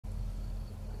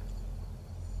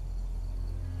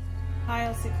Hi,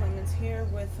 Elsie Clemens here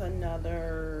with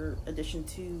another addition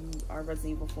to our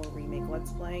Resident Evil 4 remake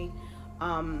Let's Play.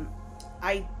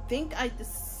 I think I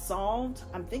solved,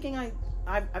 I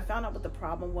found out what the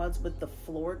problem was with the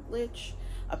floor glitch.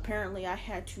 Apparently I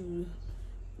had to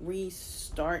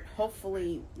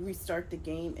hopefully restart the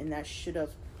game, and that should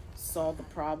have solved the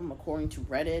problem according to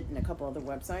Reddit and a couple other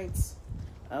websites.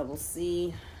 We'll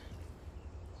see.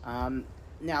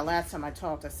 Now, last time I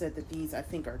talked, I said that these, I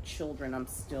think, are children. I'm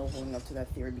still holding up to that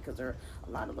theory because there are a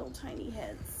lot of little tiny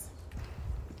heads.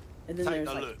 And then there's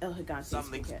like El Gigante.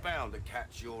 Something's bound to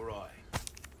catch your eye.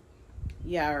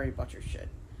 Yeah, I already bought your shit.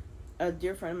 A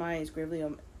dear friend of mine is gravely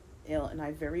ill, and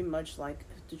I very much like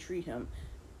to treat him,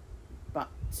 but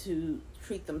to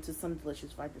treat them to some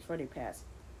delicious Vipers Friday pass.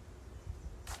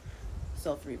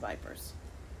 Sell 3 Vipers.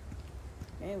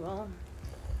 Okay, well,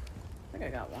 I think I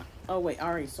got one. Oh wait, I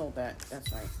already sold that.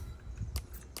 That's right.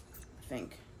 I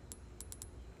think.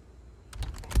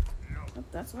 Oh,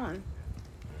 that's one.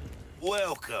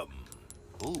 Welcome.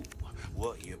 Ooh,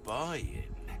 what you buying?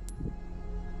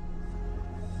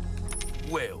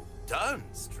 Well done,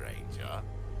 stranger.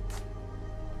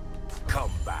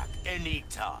 Come back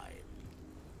anytime.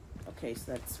 Okay,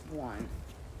 so that's one.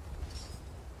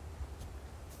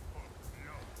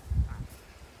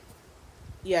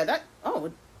 Yeah, that. Oh,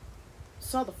 it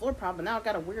solved the floor problem. Now I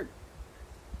got a weird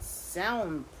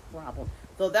sound problem.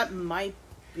 Though that might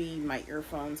be my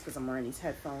earphones because I'm wearing these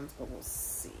headphones, but we'll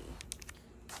see.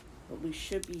 But we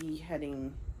should be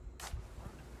heading. There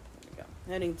we go.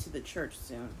 Heading to the church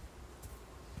soon.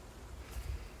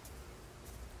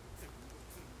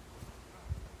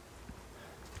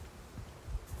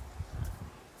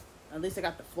 At least I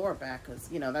got the floor back,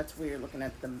 because, you know, that's weird looking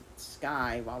at the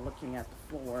sky while looking at the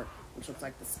floor, which looks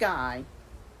like the sky.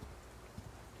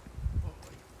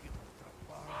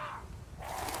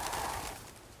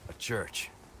 A church.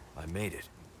 I made it.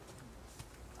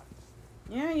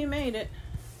 Yeah, you made it.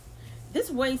 This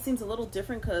way seems a little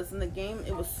different, because in the game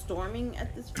it was storming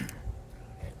at this...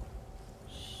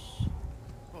 Shh.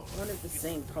 I wonder if the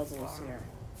same puzzle is here.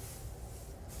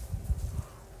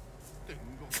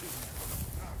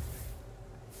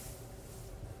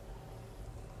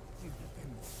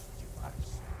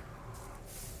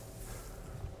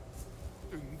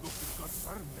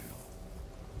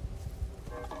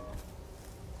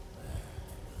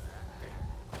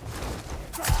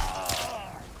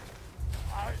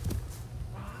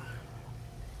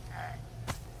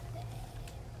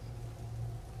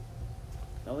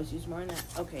 Always use more than that.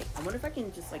 Okay, I wonder if I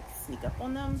can just like sneak up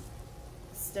on them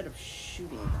instead of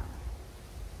shooting them.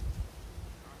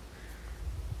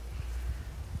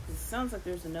 It sounds like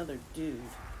there's another dude.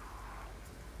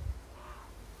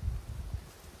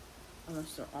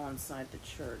 Unless they're all inside the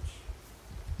church.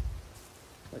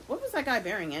 Wait, what was that guy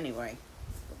bearing anyway?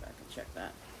 Let's go back and check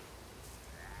that.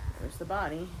 There's the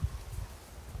body.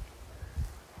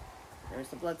 There's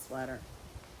the blood splatter.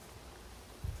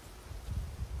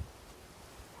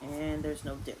 And there's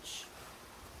no ditch.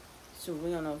 So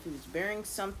we don't know if he was bearing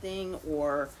something,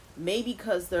 or maybe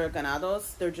because they're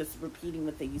ganados, they're just repeating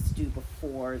what they used to do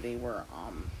before they were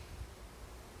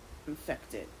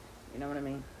infected. You know what I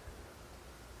mean?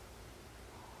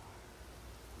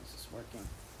 This is working.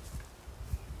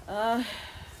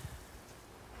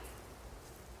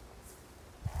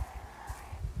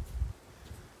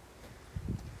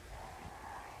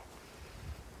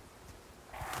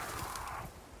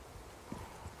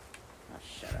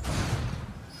 Shut up.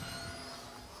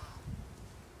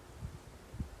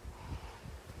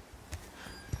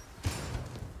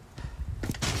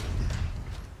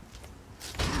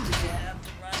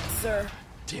 Sir.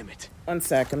 Damn it. One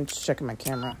sec, I'm just checking my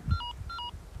camera.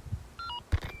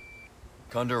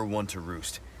 Condor 1 to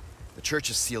Roost. The church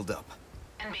is sealed up.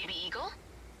 And Baby Eagle?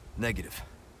 Negative.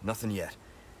 Nothing yet.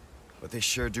 But they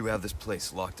sure do have this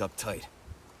place locked up tight.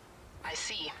 I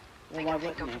see. Well, I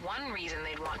can think of one reason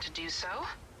they'd want to do so.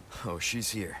 Oh, she's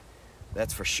here.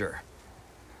 That's for sure.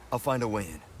 I'll find a way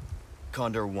in.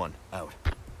 Condor 1, out.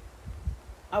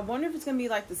 I wonder if it's gonna be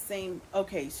like the same.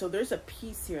 Okay, so there's a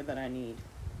piece here that I need.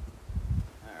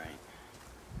 Alright.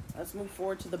 Let's move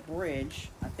forward to the bridge.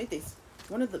 I think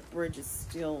one of the bridges is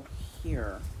still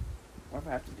here. Or if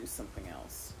I have to do something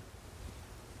else.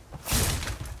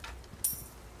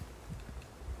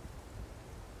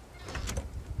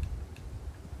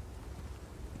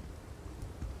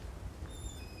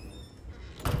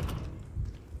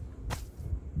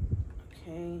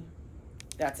 Okay.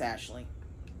 That's Ashley.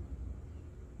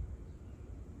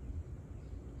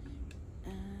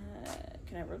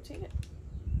 Can I rotate it?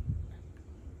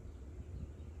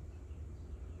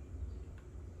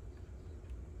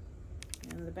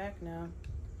 In the back now.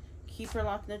 Keep her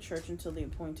locked in the church until the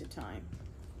appointed time.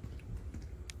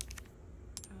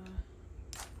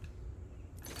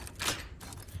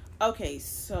 Okay,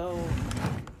 so...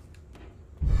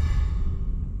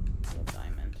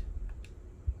 diamond.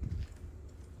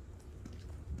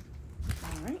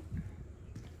 Alright.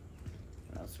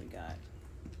 What else we got?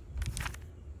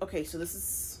 Okay, so this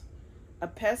is... A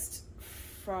pest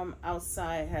from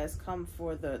outside has come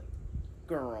for the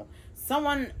girl.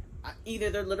 Someone...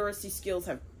 Either their literacy skills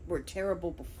were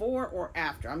terrible before or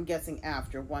after. I'm guessing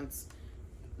after, once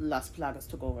Las Plagas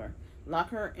took over. Lock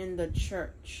her in the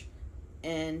church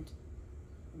and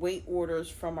wait orders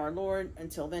from our Lord.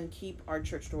 Until then, keep our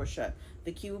church door shut.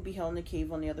 The key will be held in the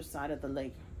cave on the other side of the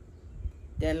lake.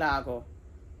 Del Lago.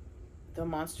 The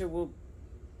monster will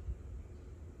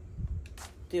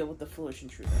deal with the foolish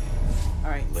intruder.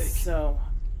 Alright, so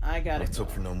I gotta Let's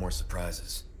hope for no more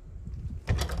surprises.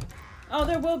 Oh,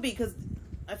 there will be, because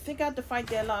I think I have to fight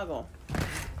Del Lago.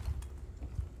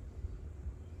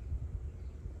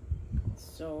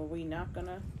 So are we not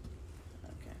gonna...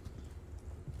 Okay.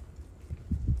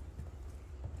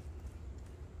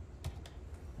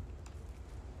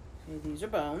 Okay, these are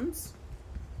bones.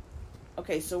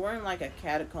 Okay, so we're in like a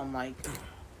catacomb, like... I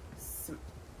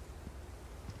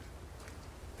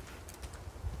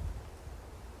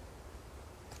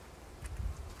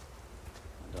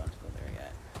don't have to go there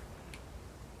yet.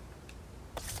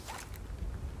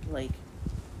 Lake.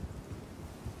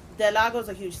 Del Lago's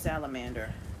a huge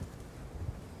salamander.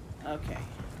 Okay.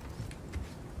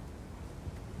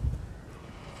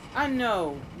 I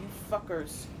know you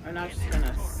fuckers are not just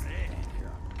gonna stand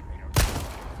here.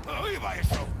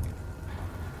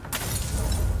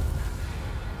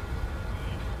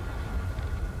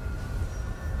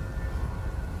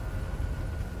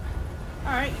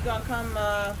 Alright, you gonna come,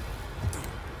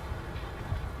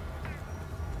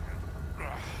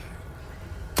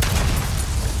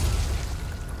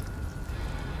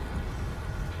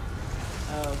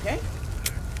 Okay.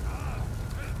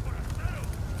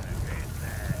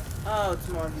 Oh, it's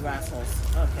more of you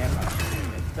assholes. Okay, I'm not sure.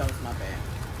 That was my bad.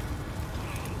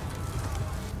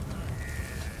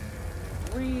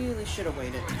 Really should have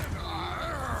waited.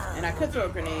 And I could throw a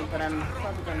grenade, but I'm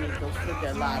probably gonna need those for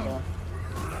Del Lago.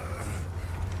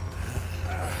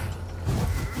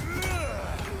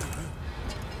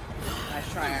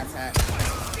 Nice try, attack.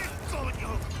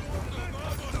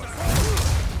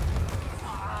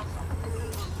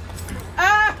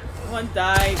 Ah! One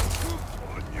died.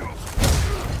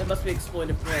 That must be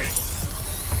exploitive break.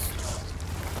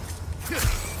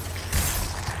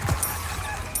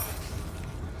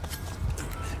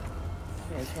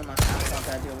 Okay, it's one last time I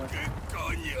gotta deal with.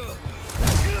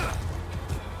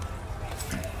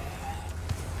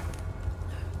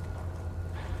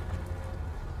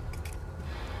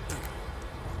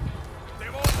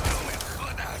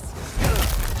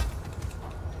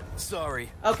 Sorry.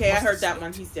 Okay, I heard that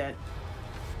one. He's dead.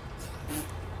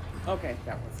 Okay,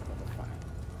 that was a little funny.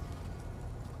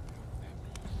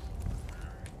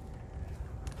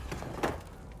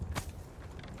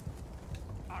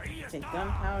 Take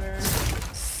gunpowder.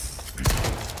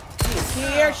 He is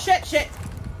here. Shit, shit.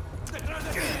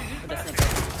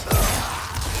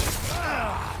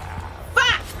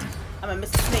 Fuck! I'm gonna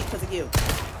miss the snake because of you.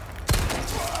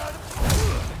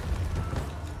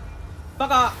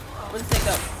 Fuck off. Where's the snake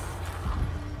go?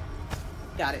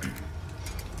 Got it.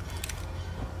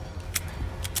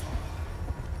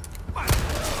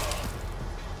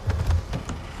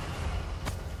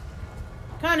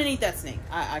 Kinda need that snake.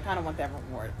 I kinda want that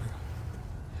reward.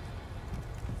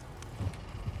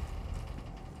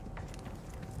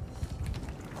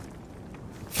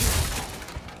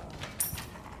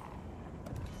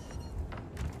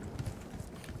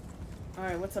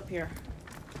 Alright, what's up here?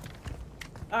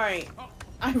 Alright.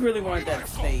 I really wanted that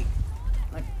snake.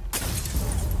 Like...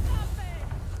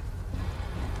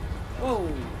 Whoa.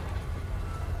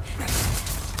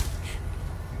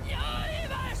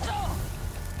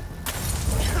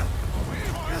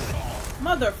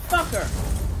 Motherfucker!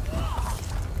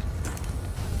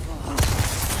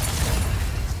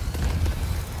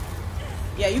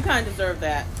 Yeah, you kind of deserve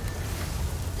that.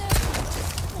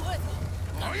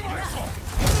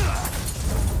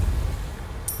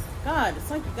 God,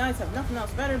 it's like you guys have nothing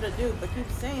else better to do but keep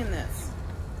saying this.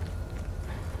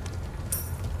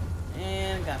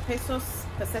 And got pesos,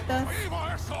 pesetas.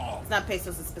 It's not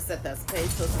pesos, it's pesetas.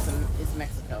 Pesos is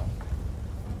Mexico.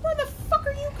 Where the fuck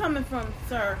are you coming from,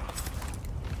 sir?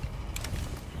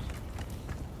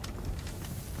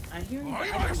 I hear you, but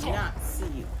I do not see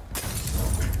you.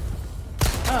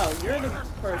 Oh, you're the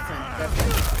person. That's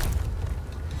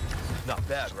not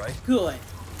bad, right? good.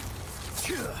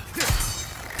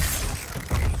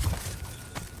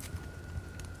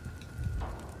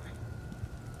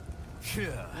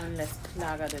 One less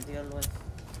plaga to deal with.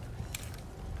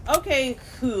 Okay,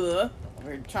 cool.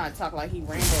 We're trying to talk like he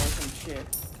Rambo or some shit.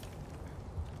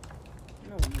 I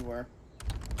know where you were.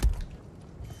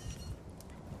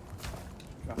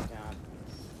 Drop down.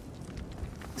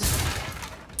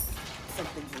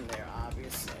 Something's in there,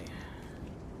 obviously.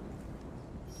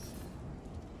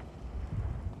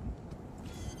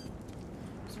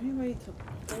 Is there any way to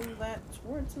pull that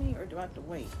towards me, or do I have to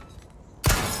wait?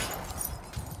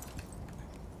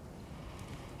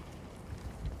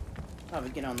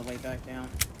 Probably get on the way back down.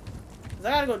 Cause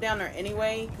I gotta go down there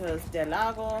anyway, cause the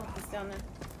Lago is down there.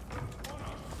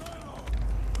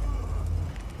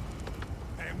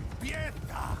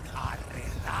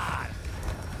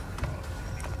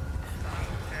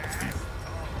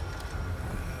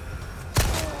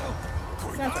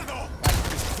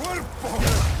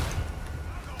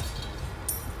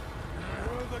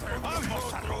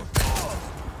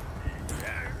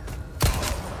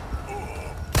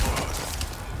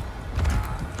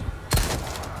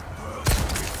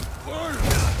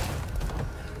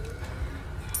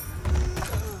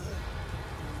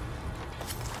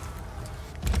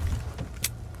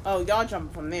 Oh, y'all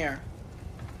jumping from there.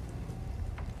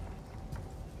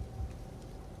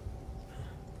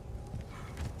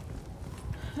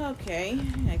 Okay,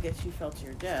 I guess you fell to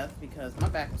your death because my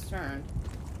back was turned.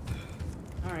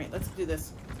 Alright, let's do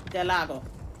this. Del Lago.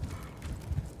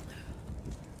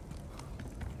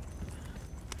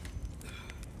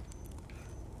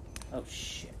 Oh,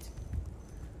 shit.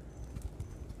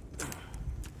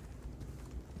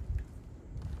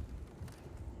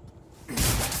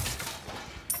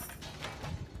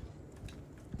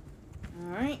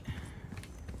 Alright.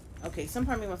 Okay, some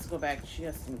part of me wants to go back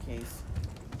just in case.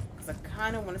 Because I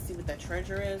kind of want to see what that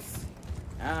treasure is.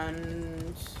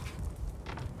 And...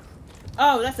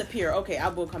 oh, that's a pier. Okay, I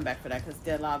will come back for that because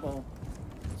Del Lago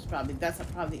is probably... that's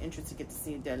probably interesting to get to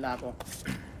see Del Lago.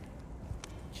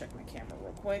 Check my camera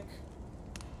real quick.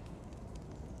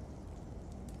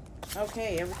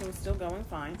 Okay, everything's still going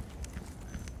fine.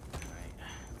 Alright,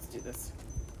 let's do this.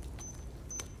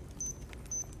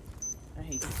 I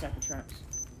hate these type of traps.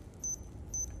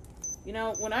 You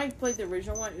know, when I played the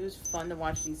original one, it was fun to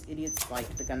watch these idiots, like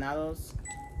the ganados,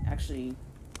 actually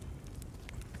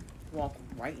walk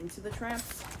right into the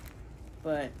traps.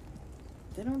 But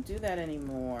they don't do that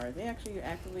anymore. They actually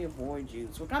actively avoid you.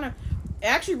 So it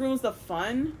actually ruins the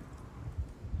fun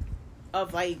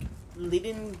of, like,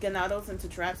 leading ganados into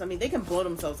traps. I mean, they can blow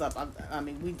themselves up. I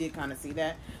mean, we did kind of see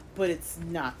that. But it's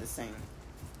not the same.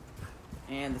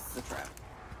 And this is a trap.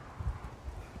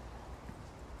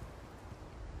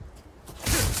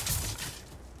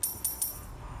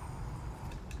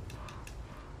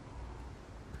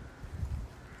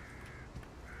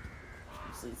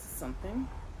 Something.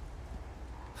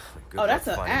 Good oh, that's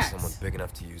an finding axe. Someone big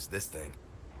enough to use this thing.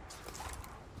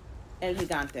 El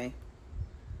Gigante.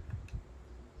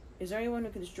 Is there anyone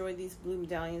who can destroy these blue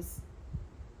medallions?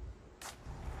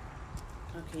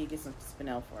 Okay, you get some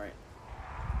spinel for it.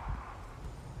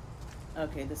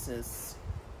 Okay, this is...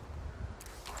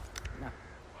 no.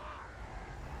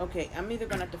 Okay, I'm either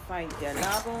gonna have to fight Del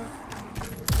Lago or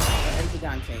El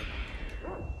Gigante.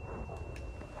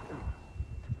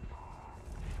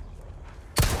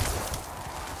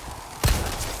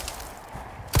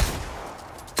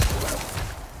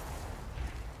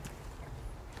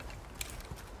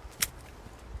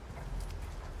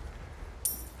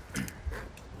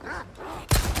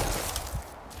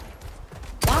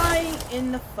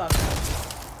 In the fuck up.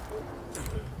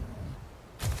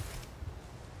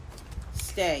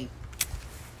 Stay.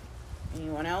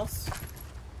 Anyone else?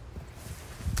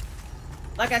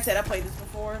 Like I said, I played this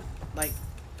before. Like,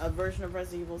 a version of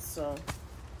Resident Evil, so...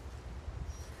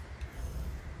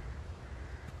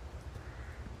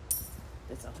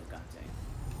 it's El Gigante.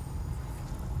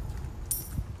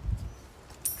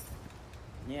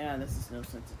 Yeah, this is no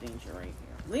sense of danger right here.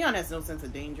 Leon has no sense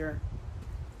of danger.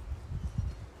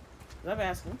 I'm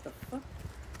asking, what the fuck?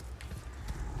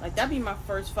 Like, that'd be my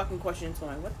first fucking question to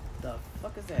him. What the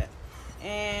fuck is that?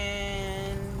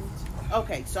 And...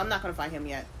 okay, so I'm not gonna find him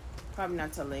yet. Probably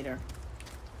not till later.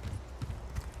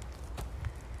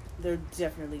 They're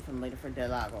definitely from later for Del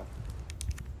Lago.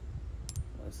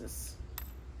 What is this?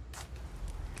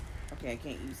 Okay, I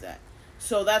can't use that.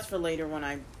 So that's for later when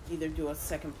I either do a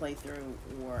second playthrough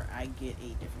or I get a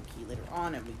different key later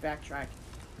on and we backtrack.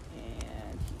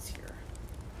 And he's here.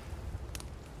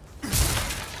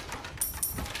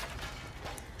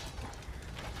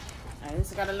 I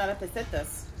just got a lot of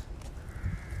pesetas.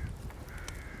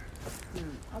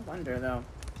 I wonder though.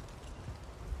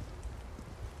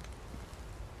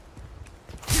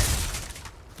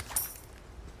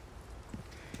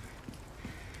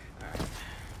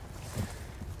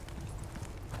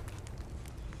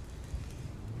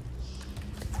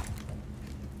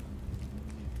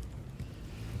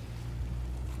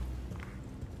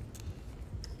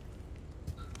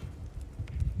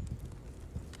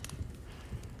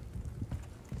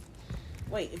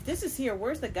 Wait, if this is here,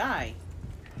 where's the guy?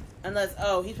 Unless,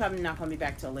 oh, he's probably not going to be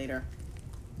back till later.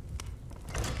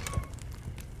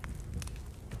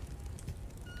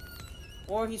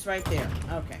 Or he's right there.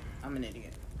 Okay, I'm an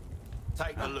idiot.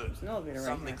 Take a look. There's an elevator right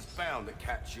Something's bound to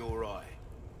catch your eye.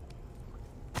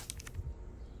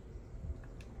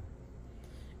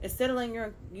 Instead of letting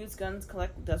your used guns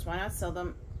collect dust, why not sell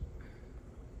them?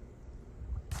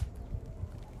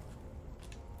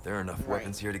 There are enough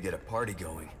weapons here to get a party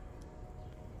going.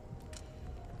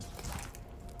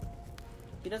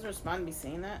 He doesn't respond to me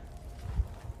saying that.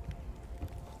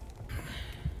 I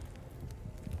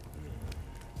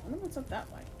wonder what's up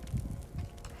that way.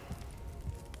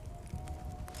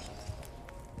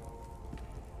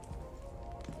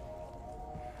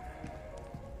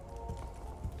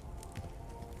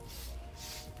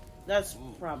 That's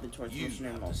probably towards You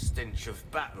missionary have the mode. stench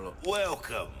of battle.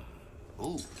 Welcome.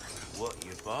 Ooh, what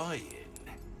you buying?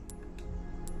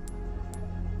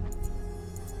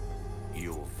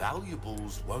 Your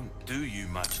valuables won't do you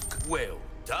much. Well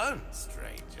done,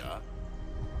 stranger.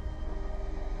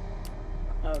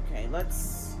 Okay,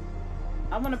 let's...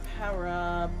 I want to power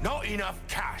up... Not enough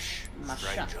cash, My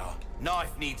stranger. shot.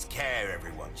 Knife needs care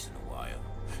every once in a while.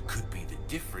 Could be the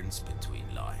difference between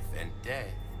life and death.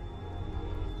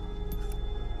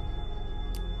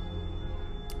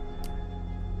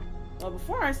 Well,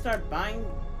 before I start buying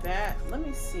that, let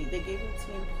me see. They gave me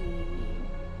TMP.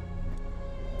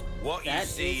 What you That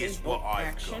see is is a what bolt I've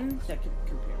action got. that could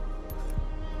compare.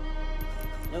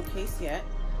 No case yet.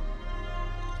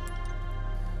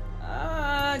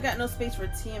 I got no space for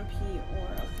TMP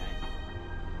or okay.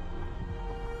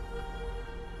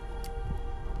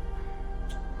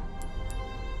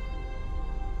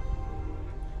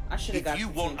 I should have got If you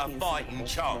the want TMP a instead of fighting bolt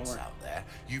chance thrower. out there,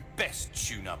 you best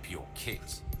tune up your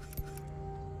kit.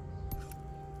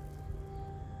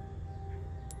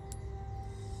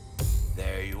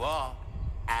 There you are,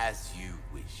 as you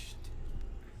wished.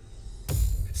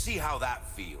 See how that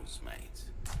feels, mate.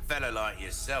 Fella like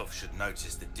yourself should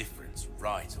notice the difference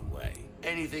right away.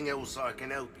 Anything else I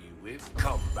can help you with,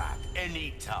 come back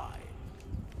anytime.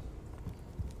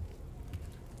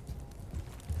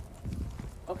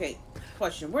 Okay,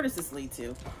 question. Where does this lead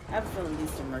to? I have a feeling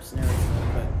these two mercenaries,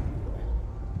 but...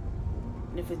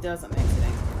 And if it does, I'm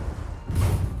exiting.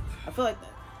 I feel like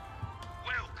that.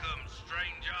 Welcome,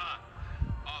 stranger.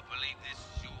 I believe this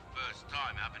is your first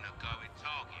time having a go at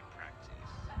target practice.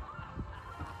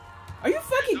 Are you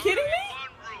fucking kidding me?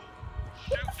 One rule.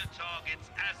 Shoot the targets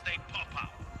as they pop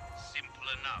up. Simple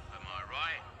enough, am I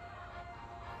right?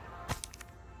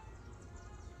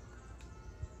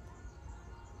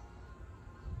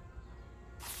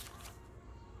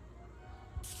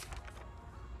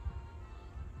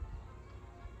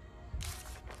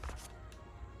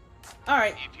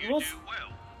 Alright, If you we'll... do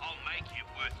well, I'll make it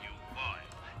worth your while.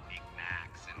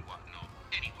 Knickknacks and whatnot.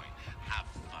 Anyway, have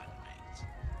fun, mate.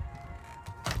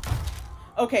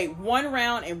 Okay, one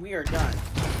round and we are done.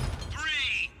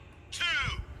 3, 2,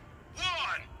 1,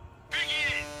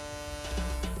 begin!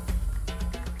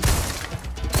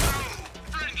 No!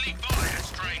 Friendly fire,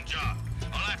 stranger!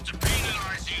 I'll have to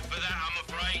penalize you for that, I'm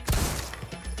afraid.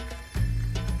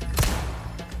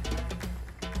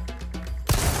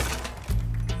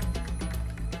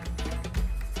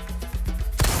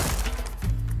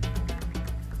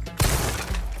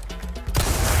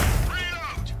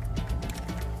 Reload!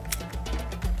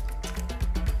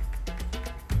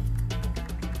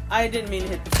 I didn't mean to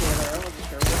hit the sailor. I wasn't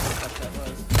sure what the fuck that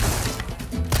was.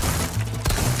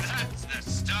 That's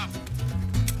the stuff.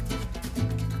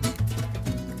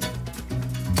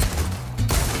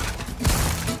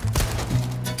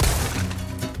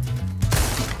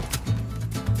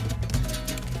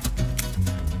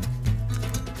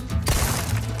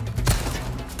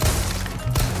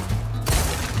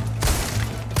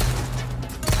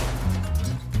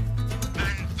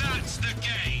 And that's the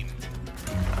game.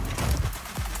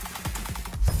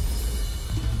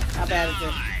 How bad is it?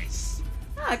 Nice.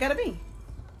 Ah, I got a B.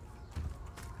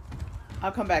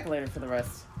 I'll come back later for the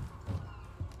rest.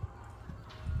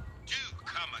 Do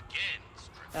come again,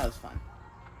 stranger. That was fun.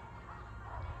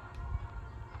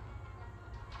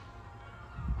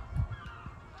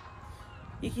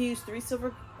 You can use 3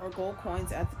 silver or gold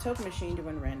coins at the token machine to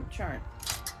win a random chart.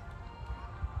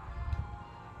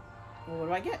 Well, what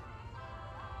do I get?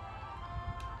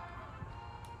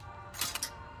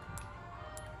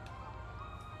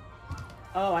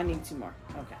 Oh, I need 2 more.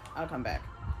 Okay, I'll come back.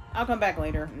 I'll come back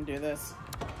later and do this.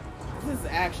 This is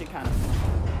actually kind of fun.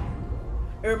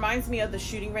 It reminds me of the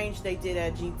shooting range they did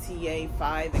at GTA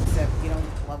 5, except you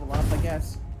don't level up, I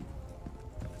guess.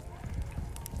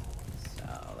 So,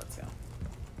 let's go.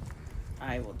 I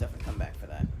I will definitely come back for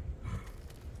that.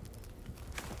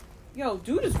 Yo,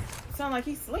 dude is sound like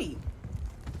he's asleep.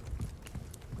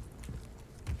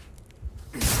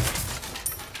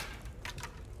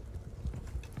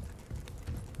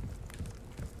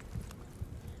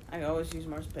 I always use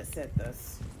more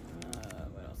pesetas.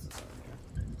 What else is over here?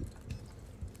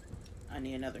 I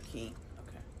need another key.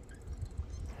 Okay.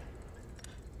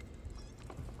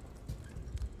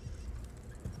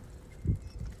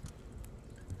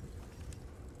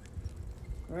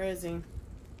 Where is he?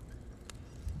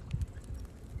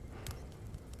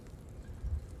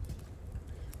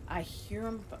 I hear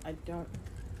him, but I don't.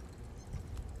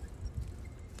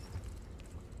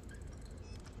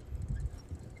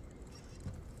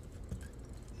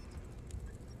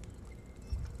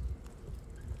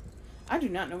 I do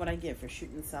not know what I get for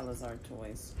shooting Salazar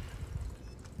toys.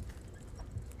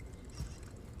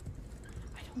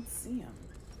 I don't see him.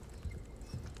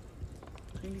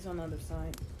 Maybe he's on the other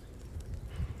side.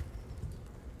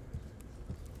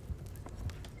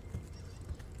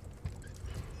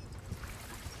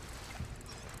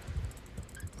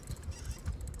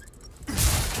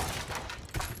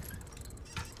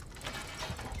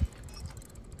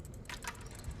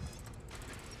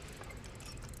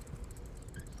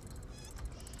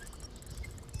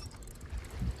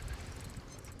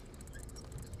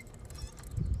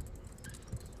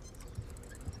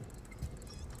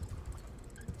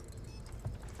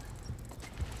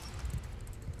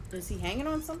 Is he hanging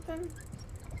on something?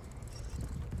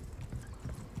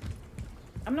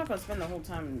 I'm not gonna spend the whole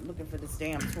time looking for this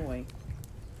damn toy.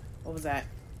 What was that?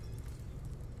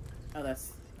 Oh,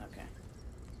 that's... okay.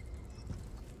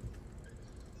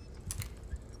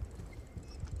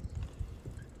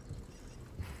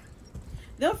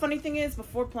 The funny thing is,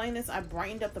 before playing this, I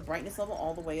brightened up the brightness level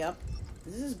all the way up.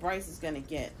 This is as bright as it's gonna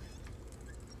get.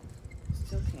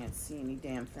 Still can't see any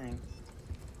damn thing.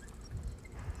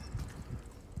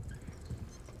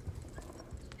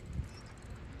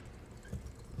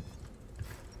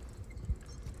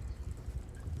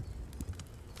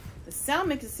 The sound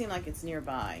makes it seem like it's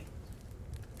nearby.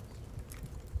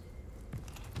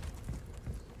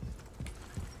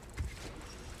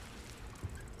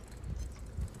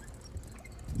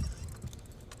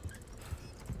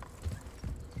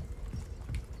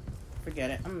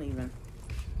 Forget it. I'm leaving.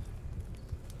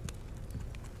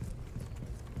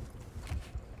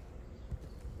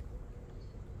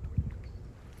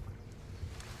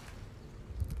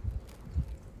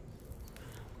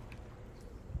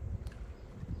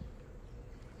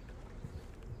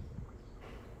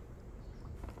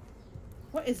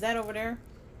 What is that over there?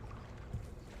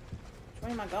 Which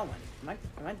way am I going? Am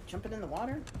I jumping in the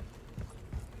water?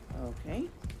 Okay.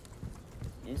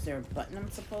 Is there a button I'm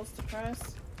supposed to press?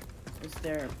 Is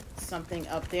there something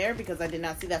up there? Because I did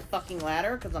not see that fucking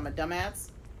ladder because I'm a dumbass.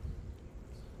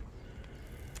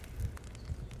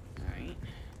 Alright.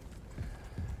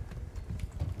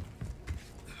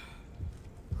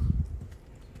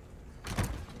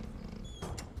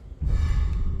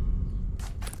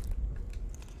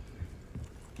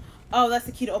 Oh, that's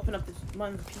the key to open up the...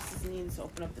 one of the pieces needed to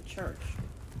open up the church.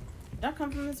 Did I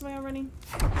come from this way already?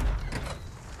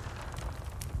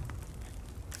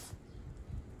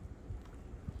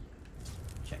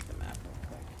 Check the map real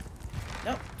quick.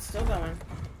 Nope, still going.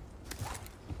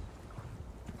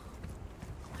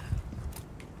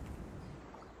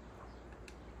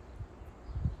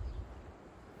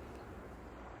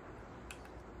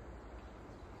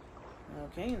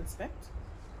 Okay, inspect.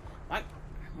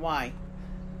 Why?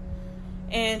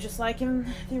 And just like in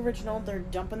the original, they're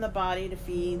dumping the body to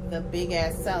feed the big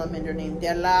ass salamander named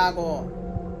Lago.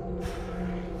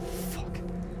 Fuck.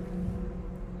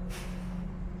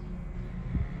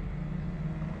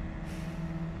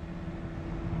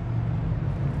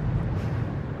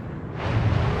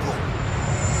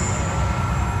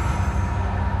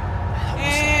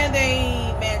 And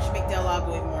they managed to make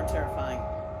Lago even more terrifying.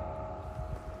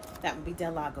 That would be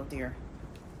Lago, dear.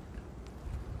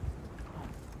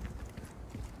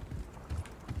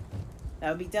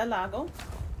 That would be Lago.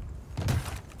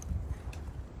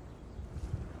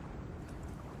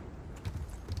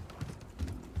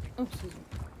 Oh, excuse me.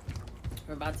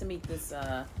 We're about to meet this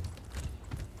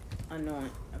unknown,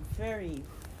 a very,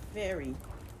 very,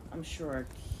 I'm sure,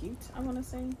 cute, I want to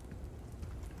say.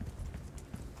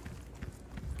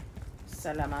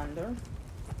 Salamander.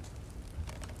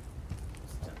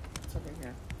 It's over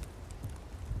here.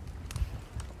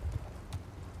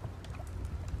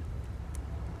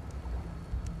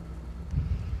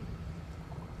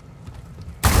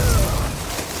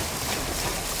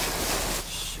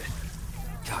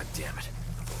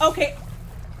 Okay.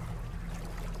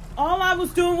 All I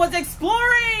was doing was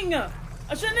exploring!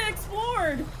 I shouldn't have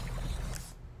explored!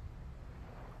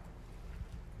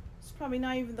 It's probably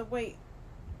not even the way...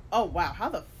 Oh, wow. How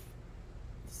the...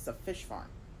 This is a fish farm.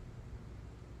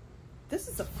 This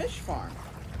is a fish farm.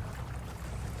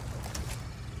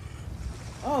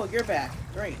 Oh, you're back.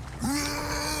 Great.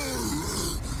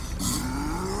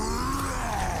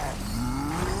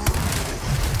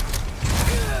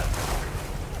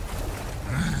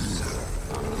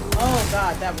 Oh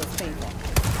god, that was painful.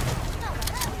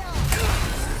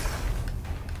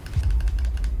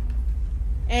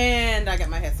 And I got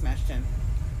my head smashed in.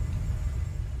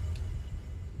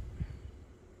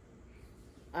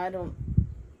 I don't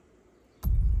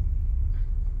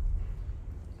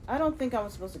think I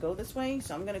was supposed to go this way,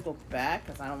 so I'm gonna go back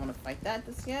because I don't want to fight that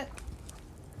just yet.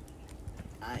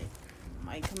 I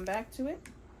might come back to it.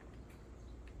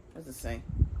 What does it say?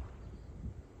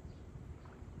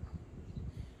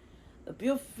 The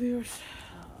Billfields.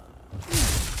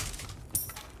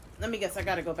 Let me guess, I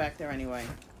gotta go back there anyway.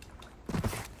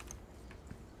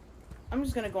 I'm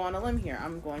just gonna go on a limb here.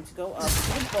 I'm going to go up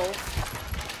to the boat.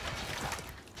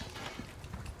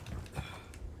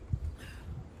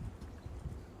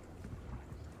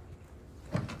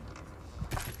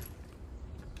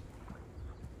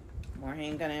 More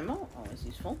handgun ammo, always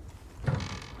useful.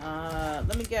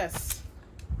 Let me guess.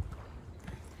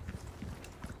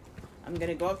 I'm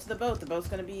gonna go up to the boat. The boat's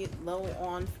gonna be low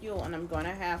on fuel, and I'm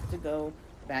gonna have to go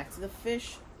back to the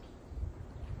fish.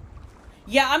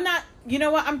 Yeah, I'm not... You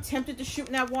know what? I'm tempted to shoot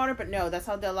in that water, but no, that's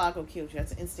how the Lago kills you.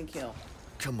 That's an instant kill.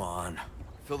 Come on.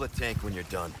 Fill the tank when you're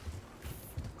done.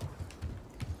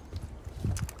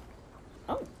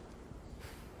 Oh.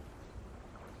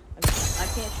 I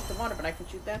can't shoot the water, but I can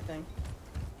shoot that thing.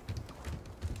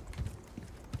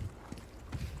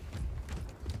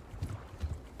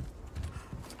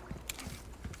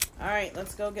 Alright,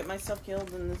 let's go get myself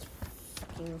killed in this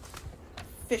fucking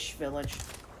fish village.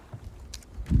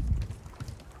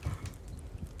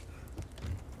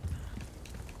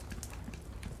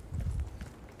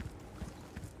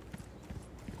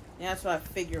 Yeah, that's what I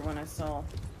figured when I saw.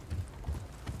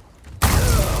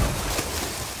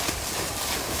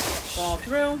 Fall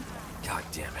through. God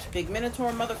damn it. Big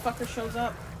Minotaur motherfucker shows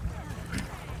up.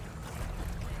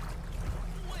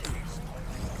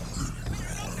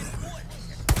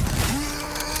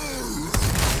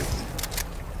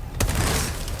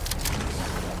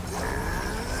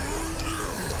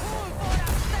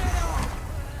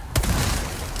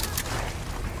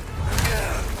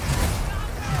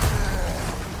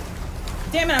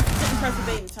 Damn it, I didn't press the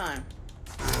bait in time.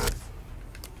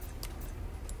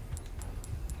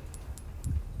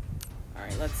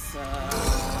 Alright, let's run.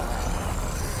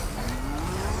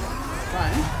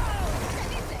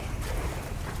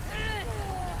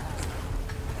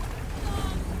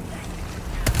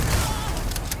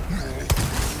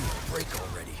 Break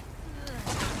already.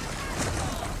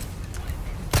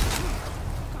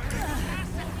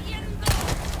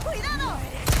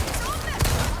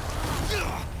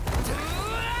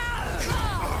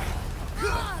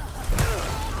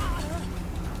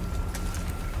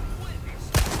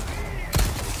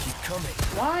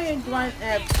 Why do I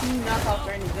have two knockoff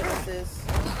granny goodnesses?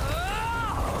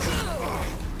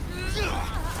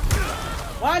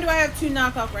 Why do I have two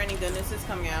knockoff granny goodnesses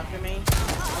coming after me? And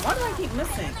why do I keep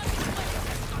missing?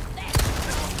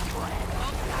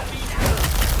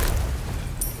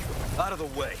 Out of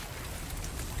the way.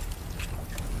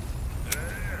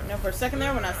 You know, for a second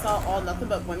there when I saw all nothing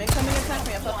but women coming to attack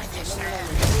me, I thought this was women in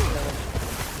the village.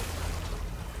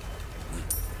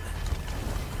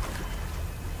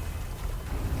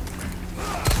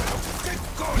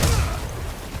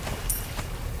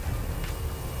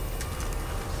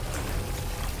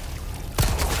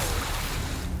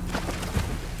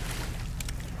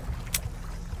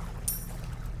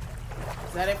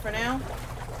 Is that it for now?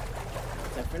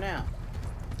 That's it for now.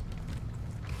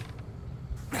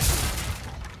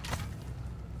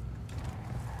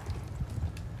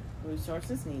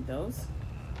 Resources, need those.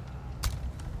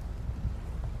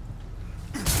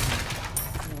 And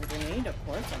a grenade, of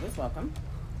course, always welcome.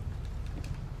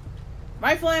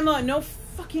 Rifle ammo, no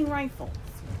fucking rifle.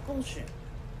 It's bullshit.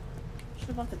 Should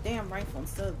have bought the damn rifle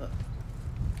instead of the...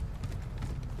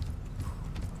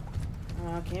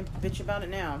 Oh, I can't bitch about it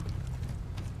now.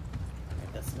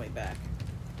 Alright, that's the way back.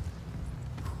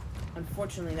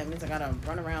 Unfortunately, that means I gotta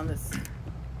run around this...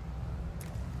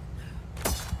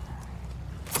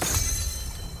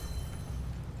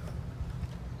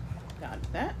 Got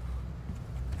that.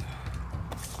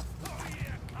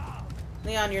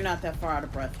 Leon, you're not that far out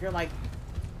of breath. You're like...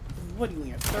 What are you in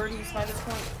your 30s by this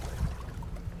point?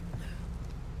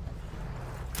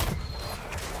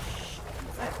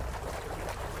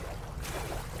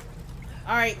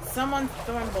 Alright, someone's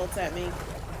throwing bolts at me.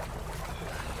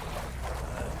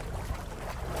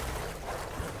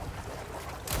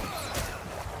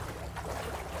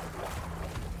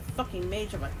 Fucking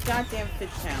mage of a goddamn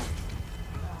fish town.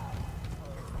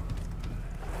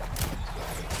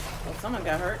 Oh, someone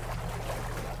got hurt.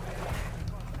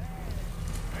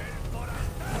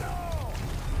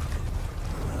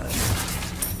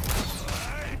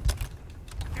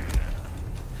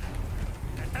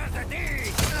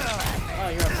 Oh,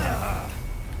 you're upset.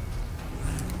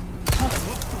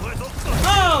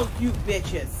 Oh, you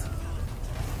bitches.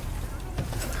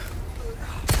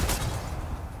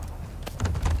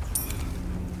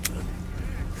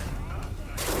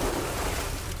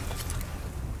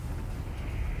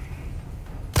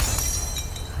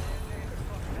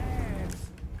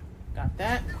 Got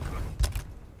that.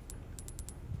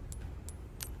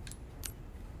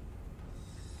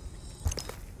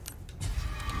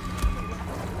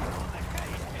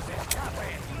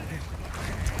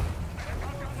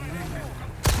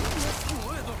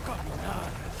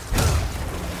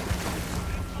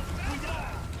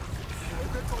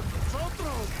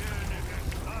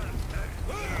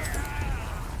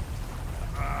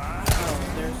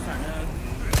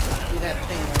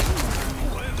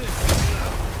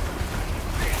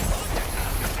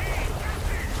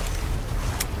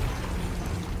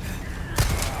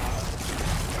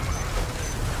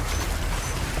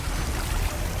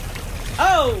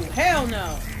 Oh, hell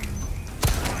no.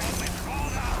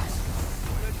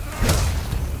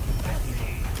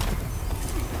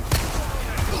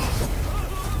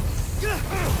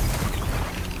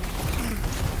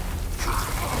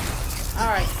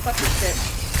 Alright, fuck this shit.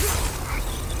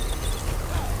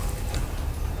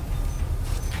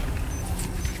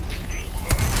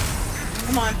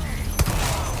 Come on.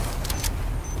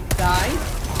 Die.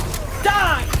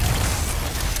 Die!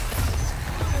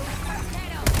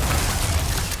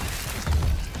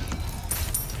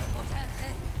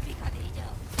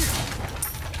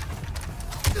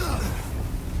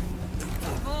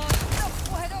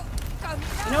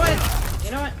 You know what?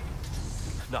 You know what?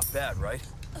 Not bad, right?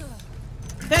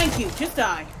 Thank you. Just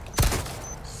die.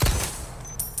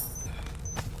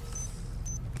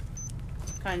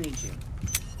 Kinda need you.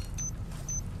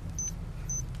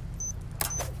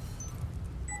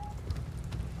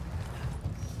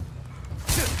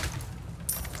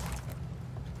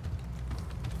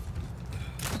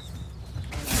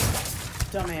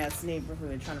 Dumbass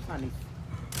neighborhood trying to find these.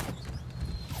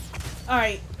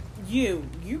 Alright, you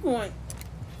going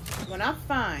when I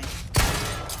find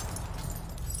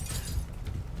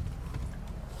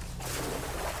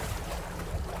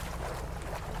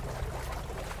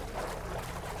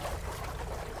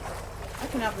I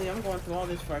cannot believe I'm going through all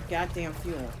this for a goddamn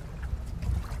fuel.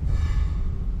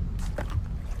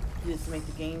 Just to make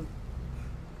the game.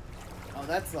 Oh,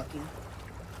 that's lucky.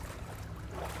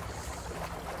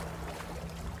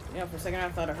 Yeah, for a second I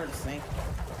thought I heard a snake.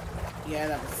 Yeah,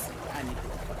 that was... I need to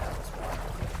get the fuck out of this water.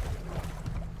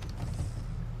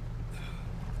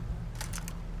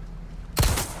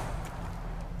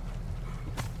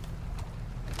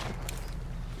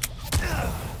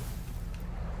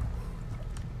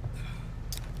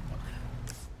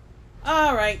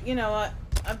 Alright, you know what?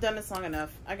 I've done this long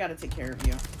enough. I gotta take care of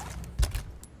you.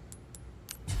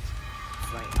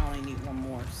 That's right, I only need one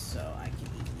more so I can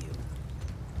eat you.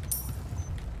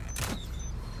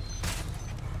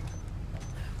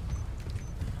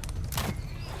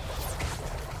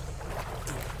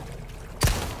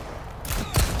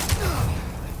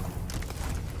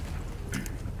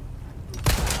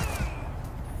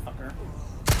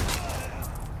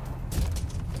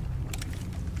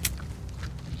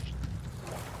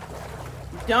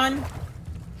 Done.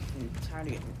 I'm tired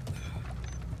of getting.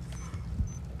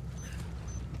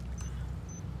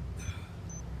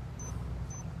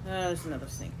 There's another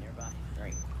snake nearby.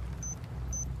 Great.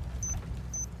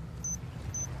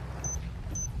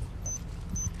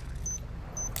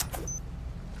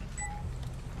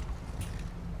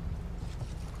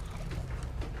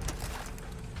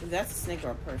 That's a snake or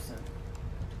a person.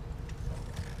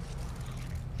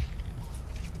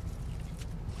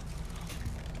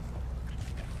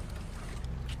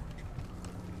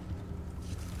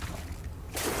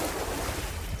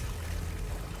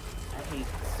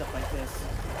 Stuff like this.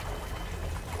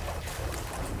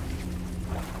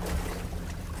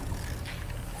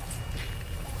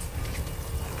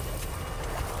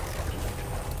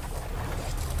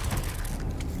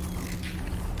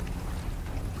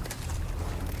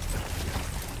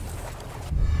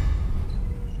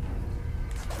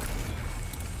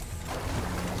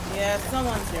 Yeah,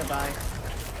 someone's nearby.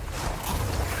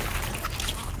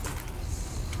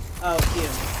 Oh, you.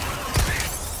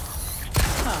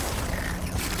 Huh.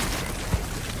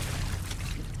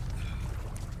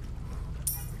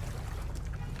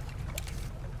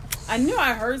 I knew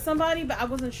I heard somebody, but I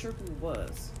wasn't sure who it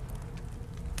was.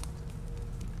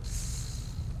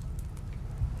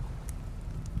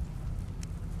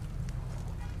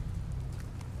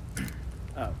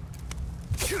 Oh.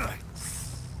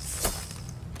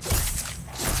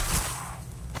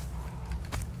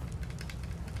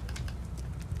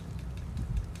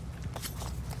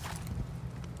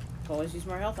 Always use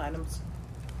more health items.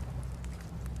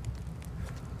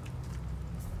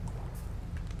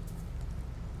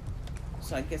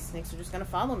 So I guess snakes are just gonna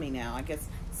follow me now. I guess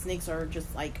snakes are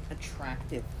just like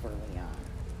attractive for Leon.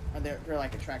 Or they're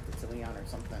like attracted to Leon or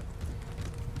something.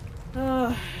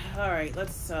 Alright,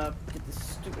 let's get this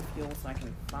stupid fuel so I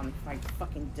can finally fight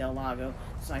fucking Lago.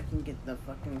 So I can get the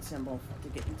fucking symbol to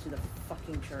get into the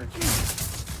fucking church.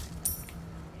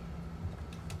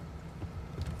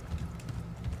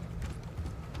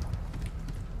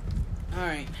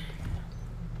 Alright.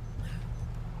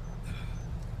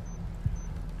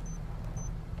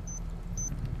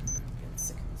 Getting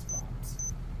sick of these bombs.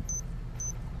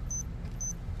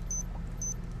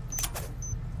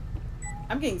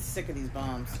 I'm getting sick of these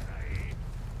bombs.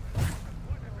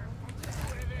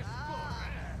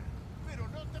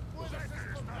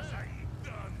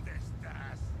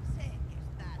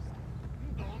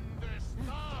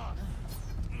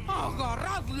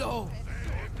 ¡Agarradlo!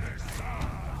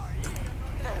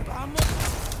 ¡Vamos!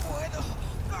 ¡Puedo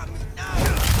caminar!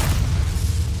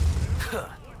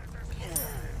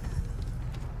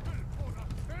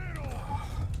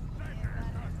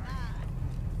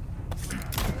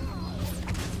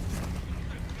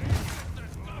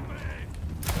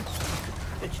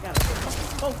 Bitch, you got a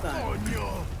fucking both on.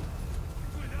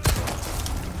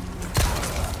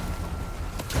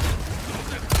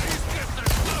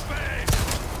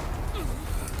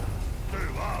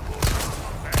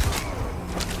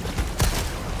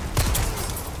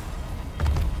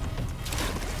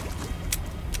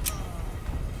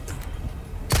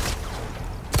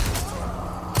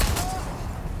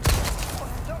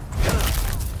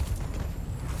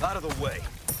 Out of the way.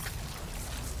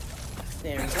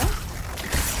 There we go.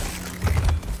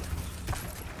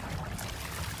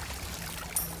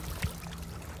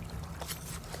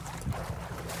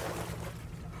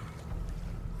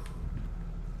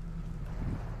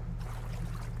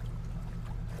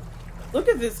 Look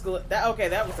at this glitch. Okay,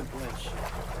 that was a glitch.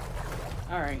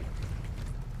 Alright.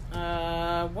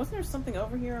 Wasn't there something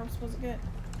over here I was supposed to get?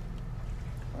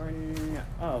 Or no?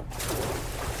 Oh.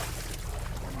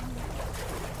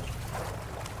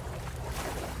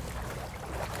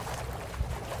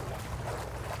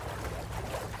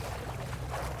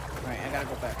 Alright, I gotta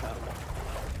go back up.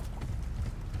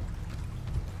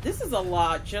 This is a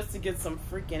lot just to get some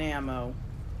freaking ammo.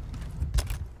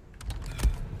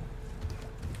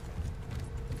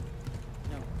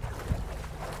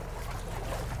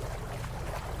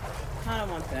 I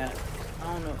don't want that.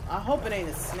 I don't know. I hope it ain't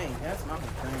a snake. That's my whole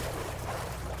thing.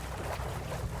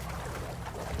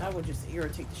 That would just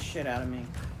irritate the shit out of me.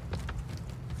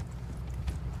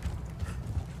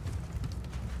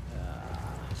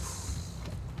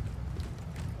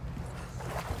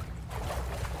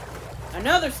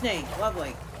 Another snake!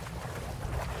 Lovely.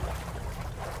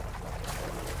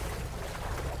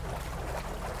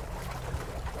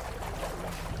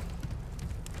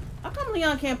 How come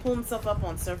Leon can't pull himself up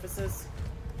on surfaces?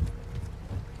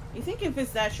 You think if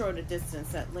it's that short a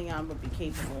distance that Leon would be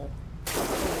capable of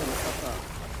pulling himself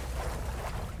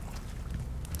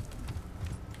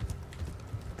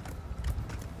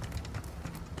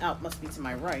up? Oh, must be to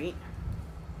my right.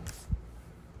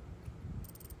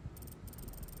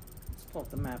 Let's pull up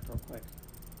the map real quick.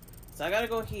 So I gotta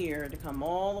go here to come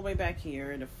all the way back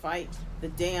here to fight the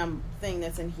damn thing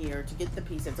that's in here to get the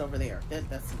piece that's over there.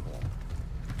 That's simple.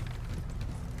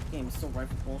 Game is still right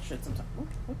for bullshit sometimes.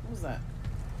 What was that?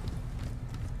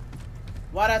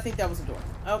 Why did I think that was a door?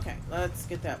 Okay, let's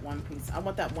get that one piece. I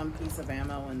want that one piece of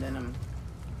ammo, and then I'm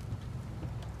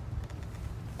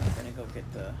gonna go get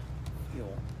the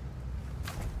fuel.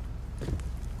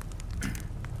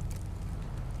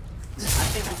 I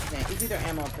think it's either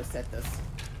ammo or pesetas.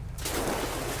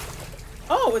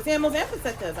 Oh, it's ammo and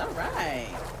pesetas. All right.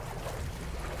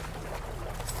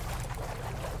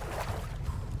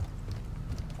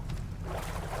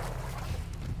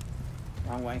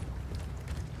 Wrong way.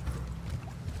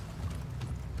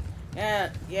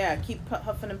 Yeah, keep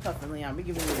huffing and puffing, Leon. We're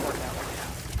giving you a workout right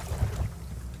now.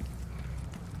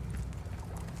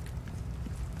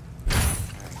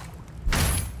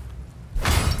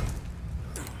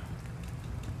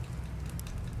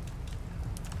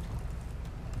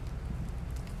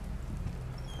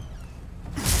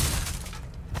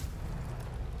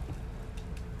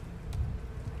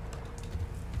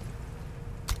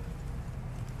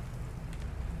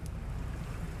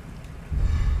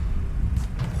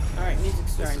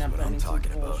 This is not what I'm putting some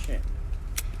talking about. bullshit.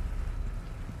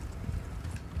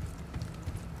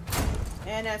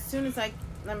 And as soon as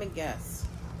let me guess.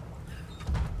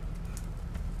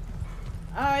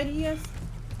 Ideas?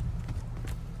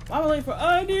 Why am I waiting for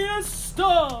ideas?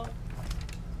 Stop!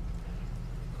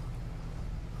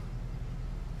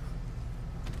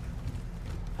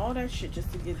 All that shit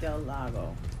just to get Del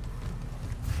Lago.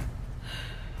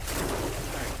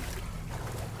 Alright.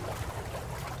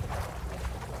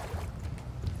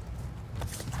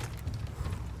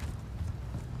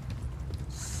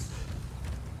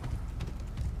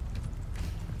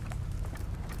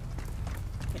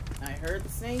 I heard the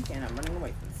snake and I'm running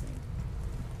away from the snake.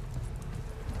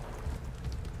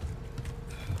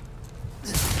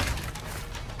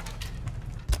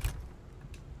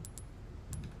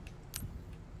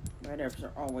 Red F's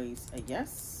are always a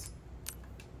yes.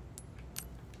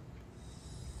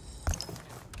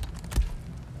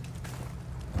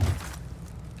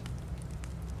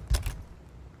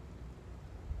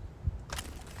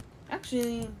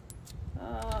 Actually,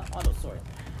 auto sort.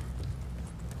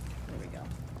 There we go.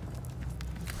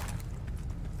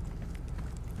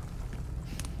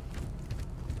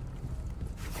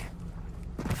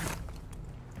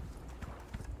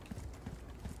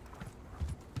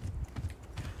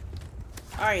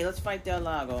 Alright, let's fight Del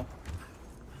Lago.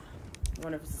 I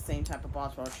wonder if it's the same type of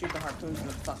boss. I'll shoot the harpoons in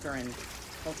the fucker and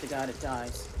hope to God it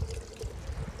dies.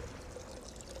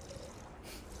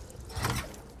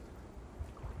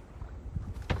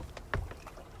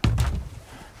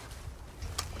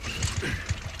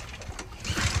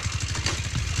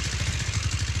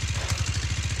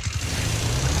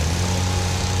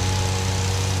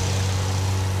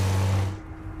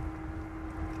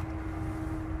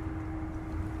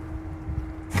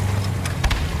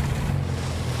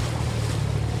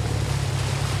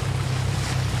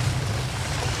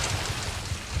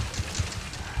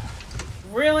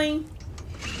 Really?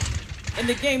 In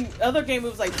the game, other game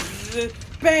moves like,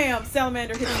 bam,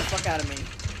 salamander hits the fuck out of me.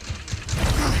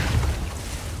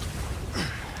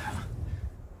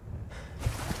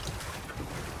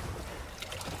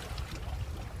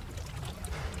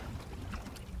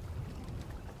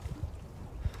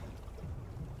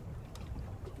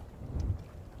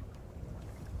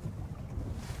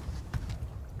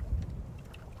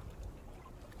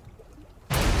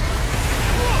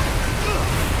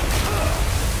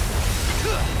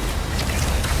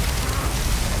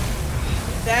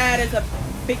 That is a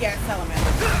big ass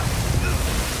salamander.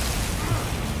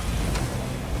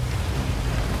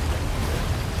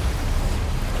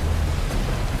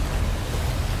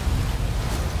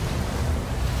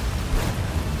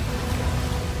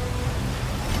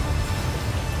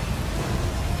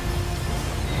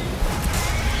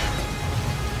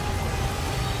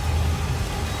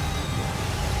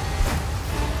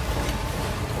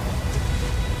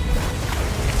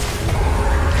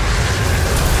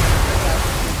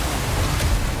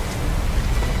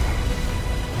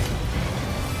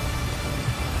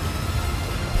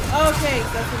 Okay, so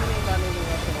that's what I mean by moving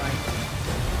left and right.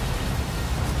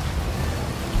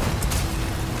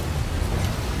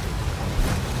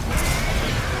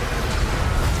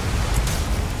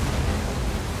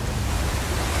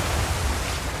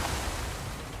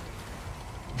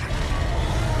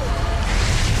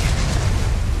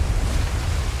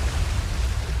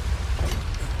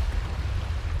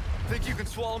 Think you can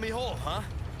swallow me whole, huh?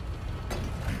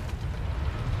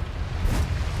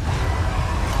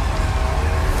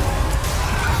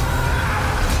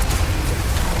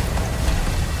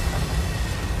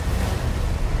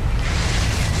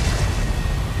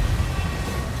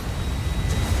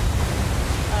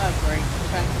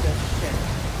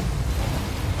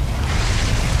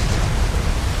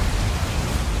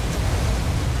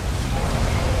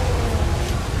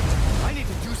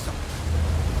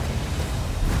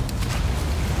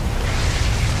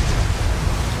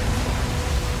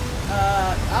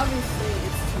 Obviously,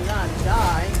 it's to not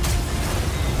die.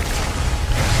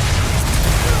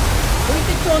 What do you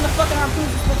think throwing the fucking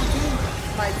harpoons is supposed to do,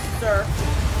 my sir?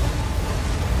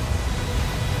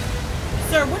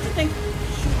 Sir, what do you think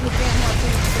shooting the damn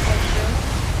harpoons is supposed to do?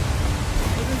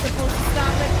 Isn't it supposed to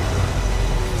stop it?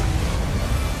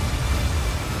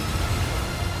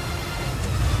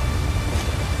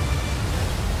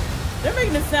 They're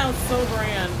making it sound so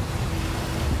grand.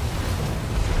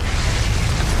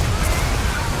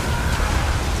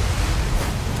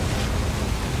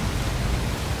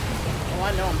 Oh, I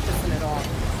know I'm pissing it off.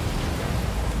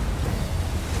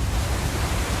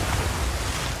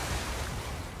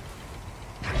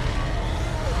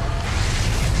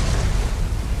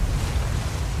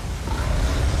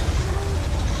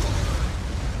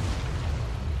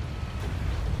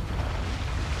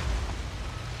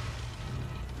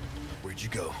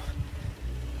 Where'd you go?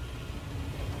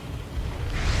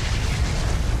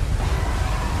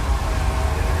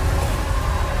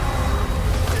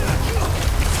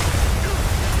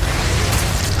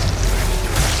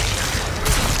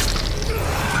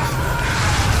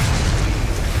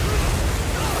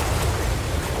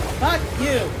 Fuck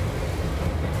you!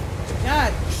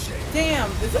 God damn,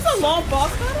 is this a long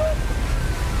boss battle?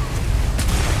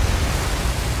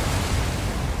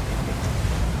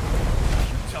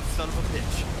 Tough son of a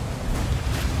bitch.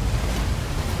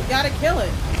 We gotta kill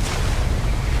it.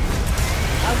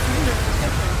 I'll do this.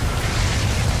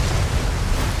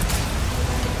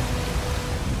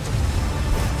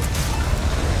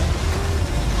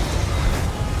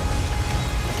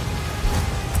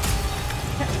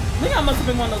 Leon must have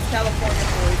been one of those California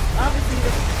boys. Obviously, you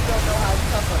don't know how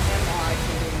tough an MI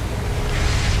can be.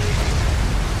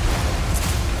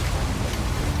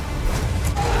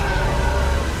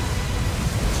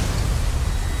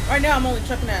 Right now, I'm only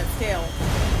chucking at its tail.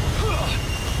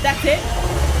 That's it?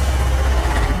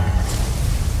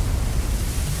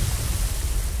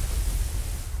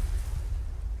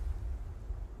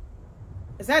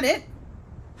 Is that it?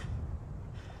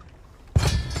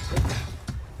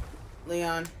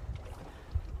 Leon.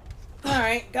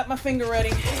 Alright, got my finger ready.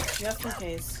 Just in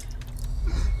case.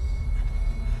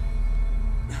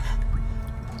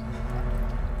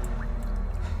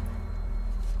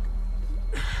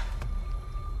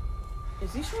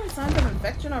 Is he showing signs of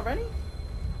infection already?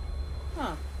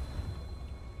 Huh.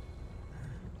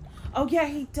 Oh yeah,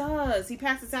 he does. He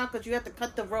passes out because you have to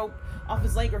cut the rope off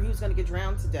his leg or he was going to get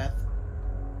drowned to death.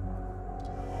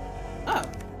 Oh.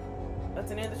 That's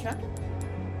the end of the chapter?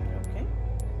 Okay.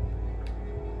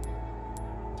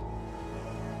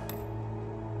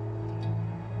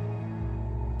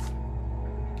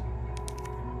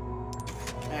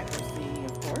 Accuracy,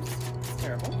 of course. It's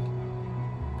terrible.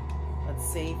 Let's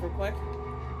save real quick.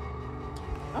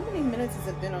 How many minutes has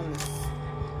it been on this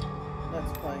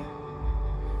Let's Play?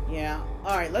 Yeah.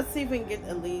 Alright, let's see if we can get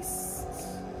at least...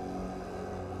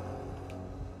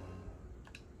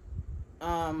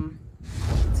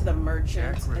 to the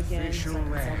merchant again. Sacrificial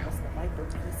lamb.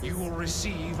 So You will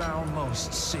receive our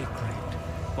most sacred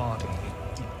body.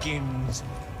 It begins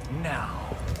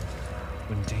now.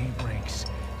 When day breaks,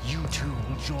 you two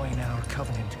will join our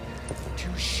covenant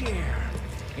to share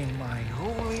in my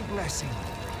holy blessing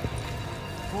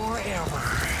forever.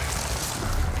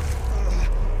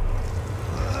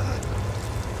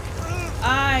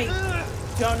 I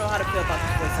don't know how to feel about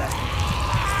this voice acting.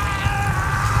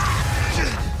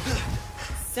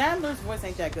 Sandler's voice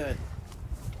ain't that good.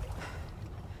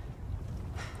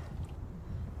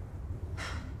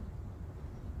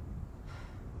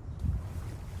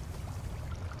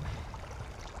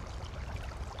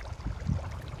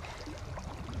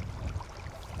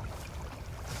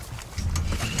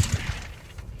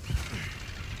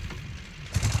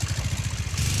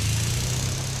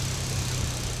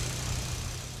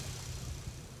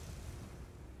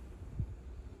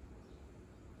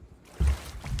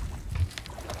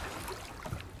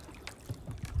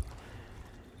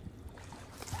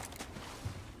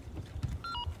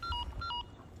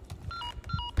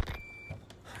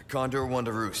 Condor 1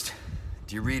 to Roost.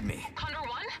 Do you read me? Condor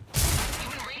 1?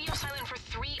 You've been radio silent for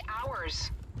 3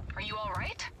 hours. Are you all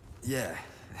right? Yeah,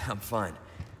 I'm fine.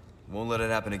 Won't let it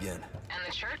happen again. And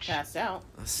the church? Passed out.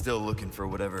 I'm still looking for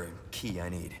whatever key I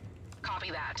need. Copy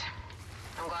that.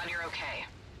 I'm glad you're okay.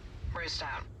 Roost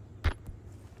out.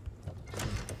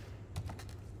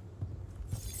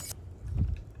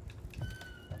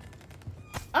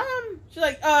 She's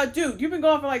like, dude, you've been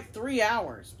gone for like 3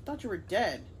 hours. I thought you were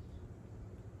dead.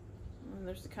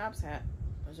 There's the cop's hat.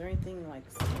 Was there anything like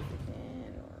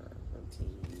significant or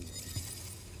routine?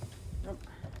 Nope.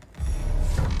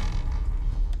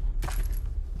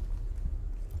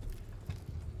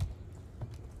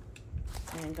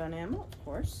 Handgun ammo, of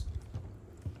course.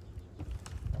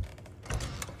 I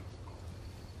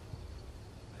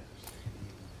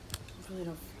really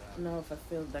don't know if I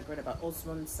feel that great about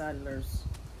Osman Sadler's.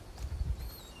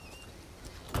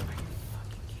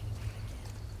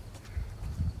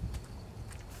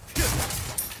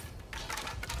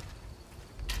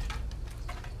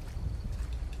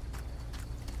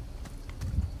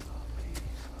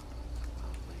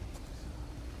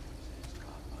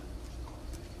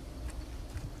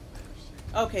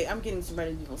 Okay, I'm getting some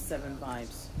Resident Evil 7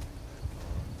 vibes.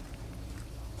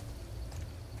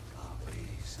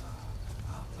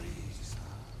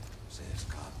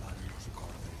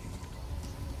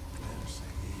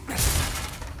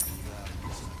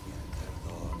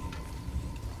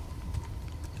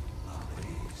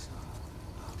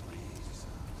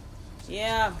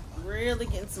 Yeah, really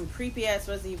getting some creepy ass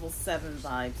Resident Evil 7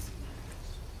 vibes.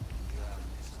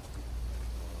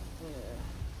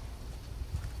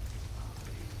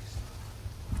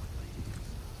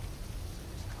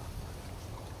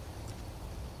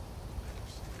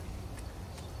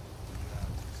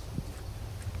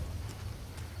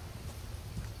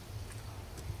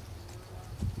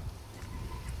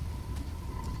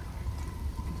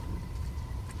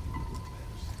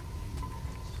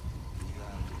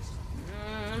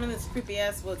 I'm in this creepy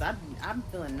ass woods. I'm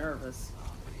feeling nervous.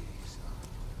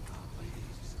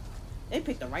 They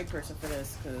picked the right person for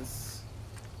this, because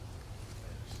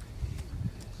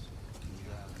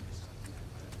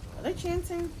are they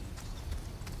chanting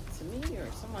to me or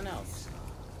someone else?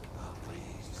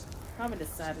 Probably the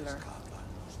saddler.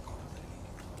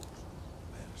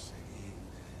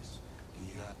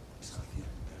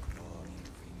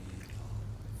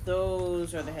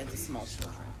 Those are the heads of small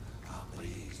children.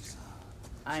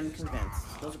 I'm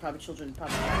convinced. Those are probably children.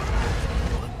 Probably.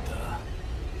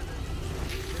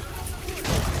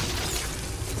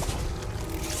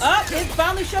 Oh, it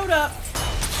finally showed up.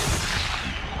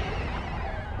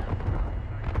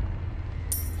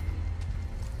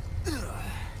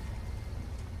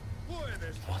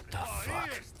 What the fuck?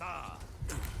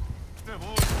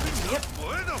 Yep.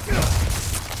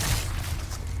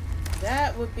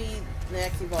 That would be the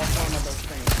next evolved form of those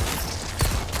things.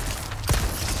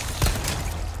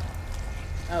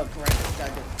 Oh, great.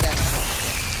 Gotta do that.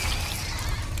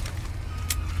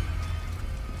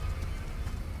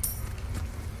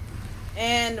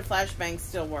 And the flashbangs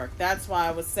still work. That's why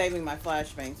I was saving my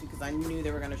flashbangs, because I knew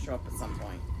they were going to show up at some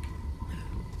point.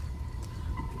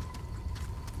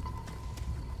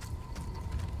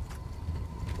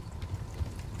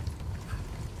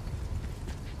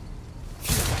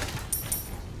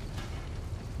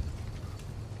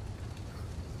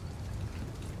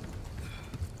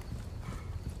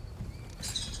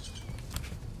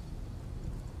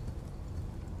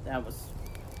 That was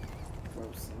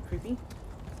gross and creepy.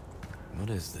 What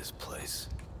is this place?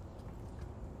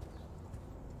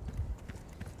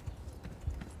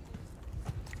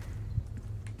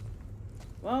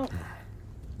 Well,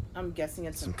 I'm guessing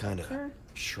it's Some kind of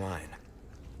shrine.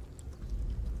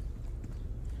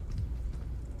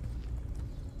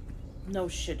 No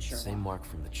shit, Sherlock. Same mark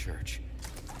from the church.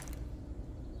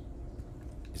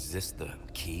 Is this the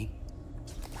key?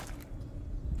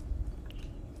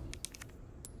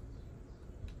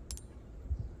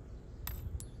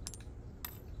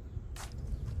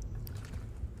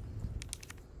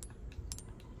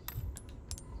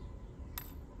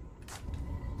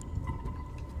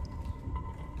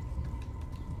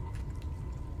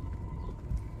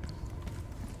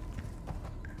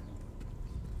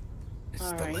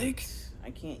 All right. Lake.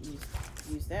 I can't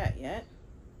use that yet.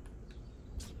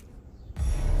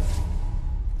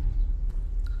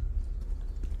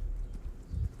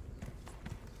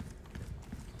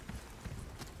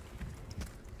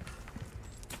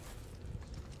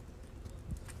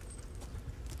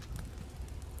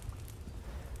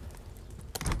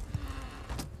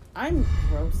 I'm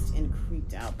grossed and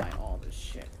creeped out by all this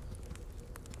shit.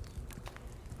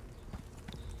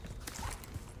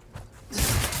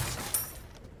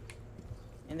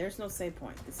 And there's no save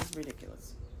point. This is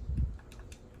ridiculous.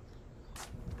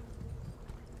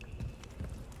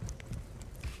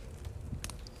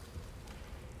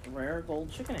 Rare gold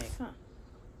chicken egg, huh?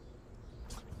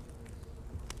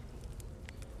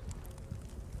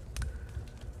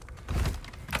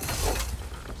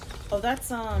 Oh,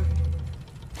 that's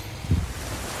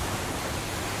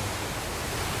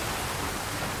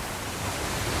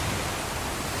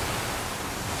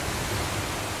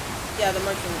yeah, the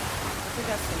merchant. I think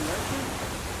that's the merchant.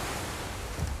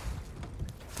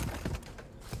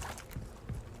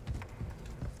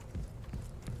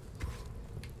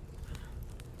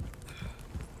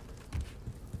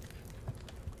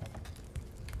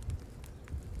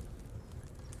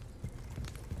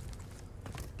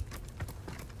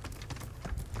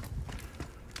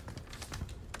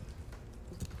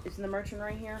 Isn't the merchant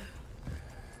right here?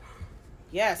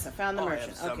 Yes, I found the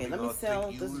merchant. Okay, let me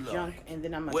sell this junk, and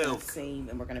then I'm gonna save,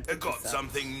 and we're gonna pick I got this up.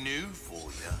 something new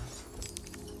for you.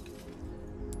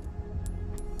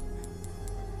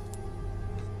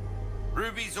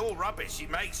 Ruby's all rubbish. It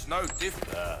makes no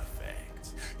difference.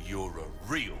 Perfect. You're a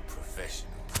real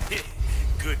professional.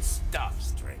 Good stuff,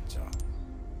 stranger.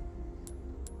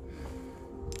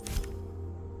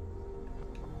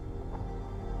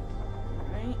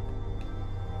 Right.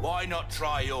 Why not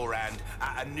try your hand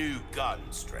at a new gun,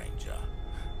 stranger?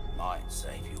 Might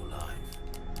save your life.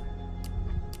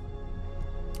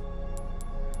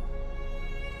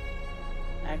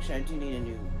 Actually, I do need a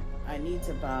new I need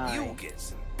to buy You'll get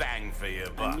some bang for your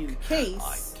a buck. new I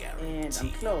case, and I'm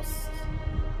guarantee. close.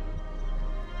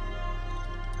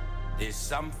 There's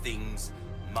some things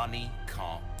money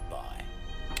can't buy.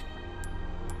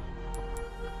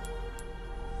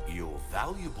 Your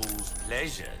valuable's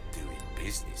pleasure doing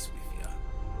business with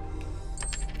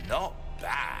you. Not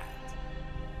bad.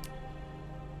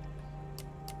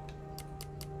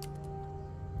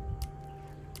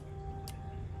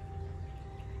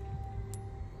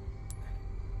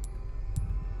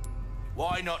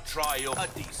 Why not try your a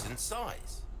decent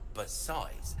size? But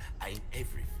size ain't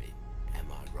everything, am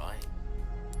I right?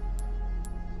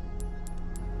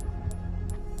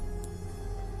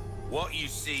 What you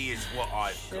see is what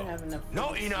I've Should have enough got. Not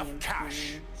for enough CMP.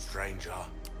 cash, stranger.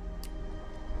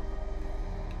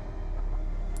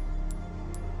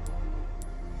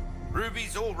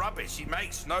 Ruby's all rubbish. It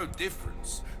makes no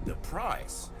difference. The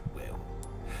price, well,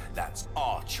 that's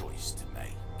our choice to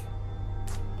make.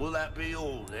 Will that be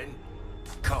all then?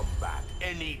 Come back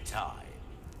anytime.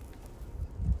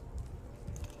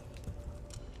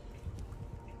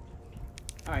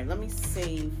 Alright, let me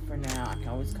save for now. I can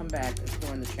always come back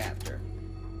during the chapter.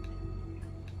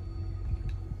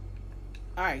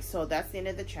 Alright, so that's the end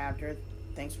of the chapter.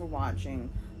 Thanks for watching.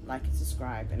 Like and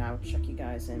subscribe, and I will check you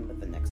guys in with the next